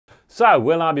So,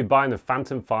 will I be buying the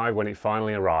Phantom 5 when it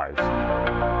finally arrives?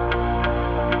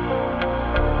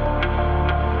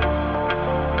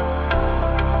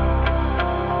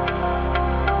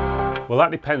 Well,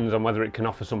 that depends on whether it can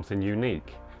offer something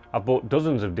unique. I've bought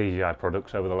dozens of DJI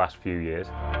products over the last few years.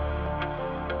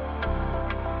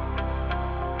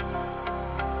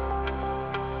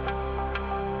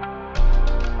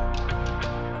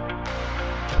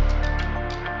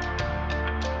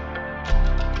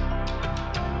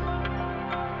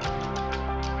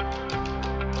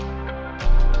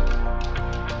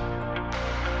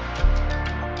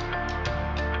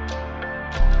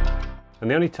 And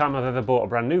the only time I've ever bought a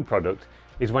brand new product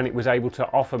is when it was able to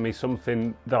offer me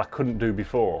something that I couldn't do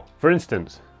before. For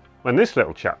instance, when this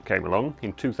little chap came along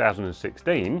in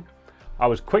 2016, I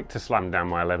was quick to slam down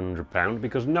my £1,100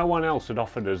 because no one else had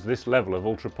offered us this level of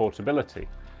ultra portability.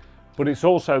 But it's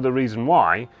also the reason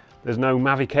why there's no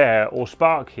Mavic Air or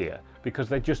Spark here, because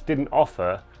they just didn't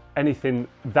offer anything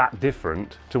that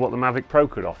different to what the Mavic Pro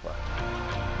could offer.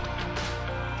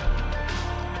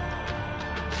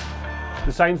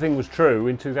 The same thing was true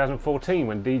in 2014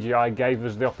 when DJI gave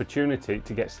us the opportunity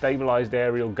to get stabilised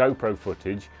aerial GoPro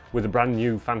footage with a brand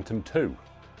new Phantom 2.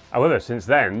 However, since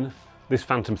then, this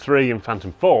Phantom 3 and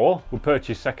Phantom 4 were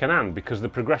purchased second-hand because the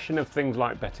progression of things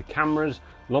like better cameras,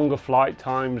 longer flight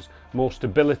times, more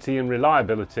stability and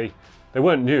reliability, they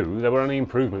weren't new, they were only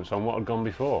improvements on what had gone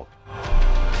before.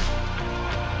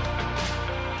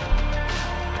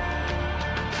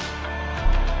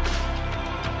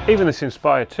 Even this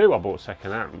Inspire 2 I bought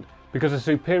second hand because the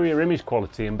superior image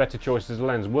quality and better choices of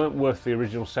lens weren't worth the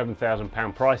original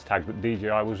 £7,000 price tag that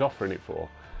DJI was offering it for,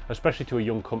 especially to a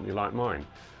young company like mine.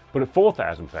 But at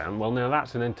 £4,000, well, now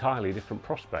that's an entirely different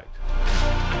prospect.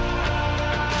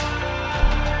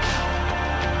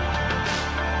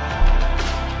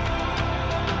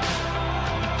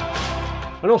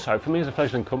 And also, for me as a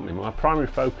fledgling company, my primary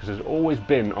focus has always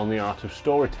been on the art of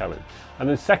storytelling, and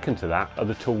then second to that are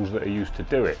the tools that are used to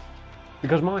do it.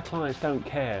 Because my clients don't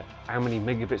care how many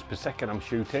megabits per second I'm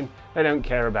shooting, they don't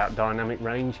care about dynamic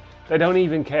range, they don't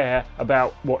even care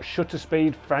about what shutter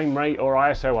speed, frame rate or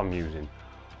ISO I'm using.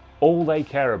 All they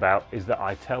care about is that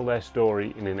I tell their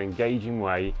story in an engaging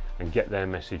way and get their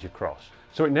message across.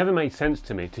 So it never made sense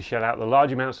to me to shell out the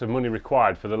large amounts of money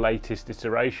required for the latest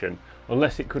iteration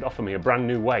unless it could offer me a brand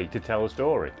new way to tell a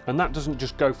story. And that doesn't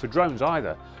just go for drones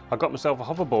either. I got myself a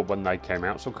hoverboard when they came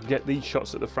out so I could get these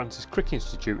shots at the Francis Crick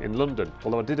Institute in London,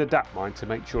 although I did adapt mine to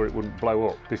make sure it wouldn't blow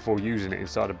up before using it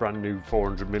inside a brand new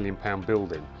 £400 million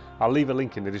building. I'll leave a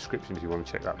link in the description if you want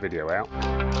to check that video out.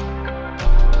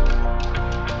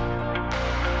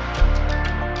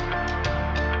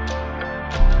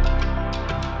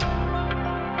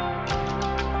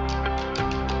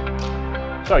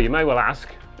 So you may well ask,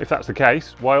 if that's the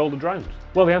case, why all the drones?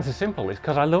 Well, the answer's simple. It's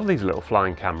because I love these little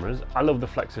flying cameras. I love the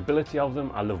flexibility of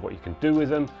them. I love what you can do with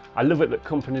them. I love it that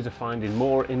companies are finding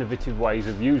more innovative ways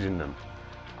of using them.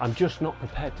 I'm just not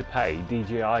prepared to pay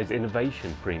DJI's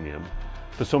innovation premium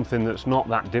for something that's not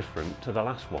that different to the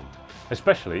last one.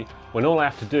 Especially when all I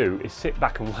have to do is sit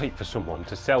back and wait for someone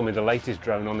to sell me the latest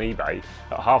drone on eBay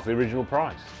at half the original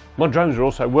price. My drones are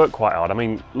also work quite hard. I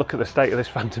mean, look at the state of this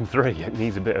Phantom 3. It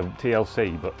needs a bit of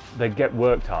TLC, but they get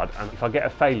worked hard, and if I get a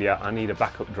failure, I need a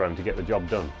backup drone to get the job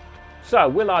done. So,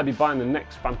 will I be buying the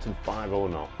next Phantom 5 or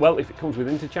not? Well, if it comes with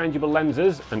interchangeable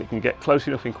lenses and it can get close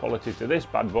enough in quality to this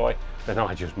bad boy, then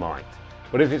I just might.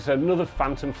 But if it's another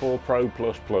Phantom 4 Pro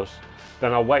Plus Plus,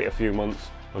 then I'll wait a few months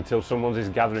until someone's is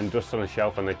gathering dust on a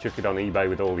shelf and they chuck it on eBay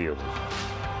with all the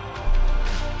others.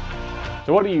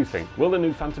 So what do you think? Will the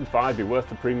new Phantom 5 be worth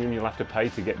the premium you'll have to pay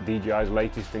to get DJI's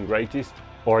latest and greatest?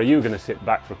 Or are you going to sit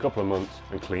back for a couple of months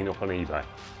and clean up on eBay?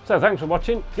 So thanks for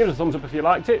watching. Give us a thumbs up if you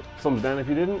liked it, thumbs down if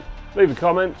you didn't. Leave a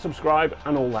comment, subscribe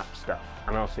and all that stuff.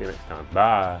 And I'll see you next time.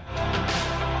 Bye.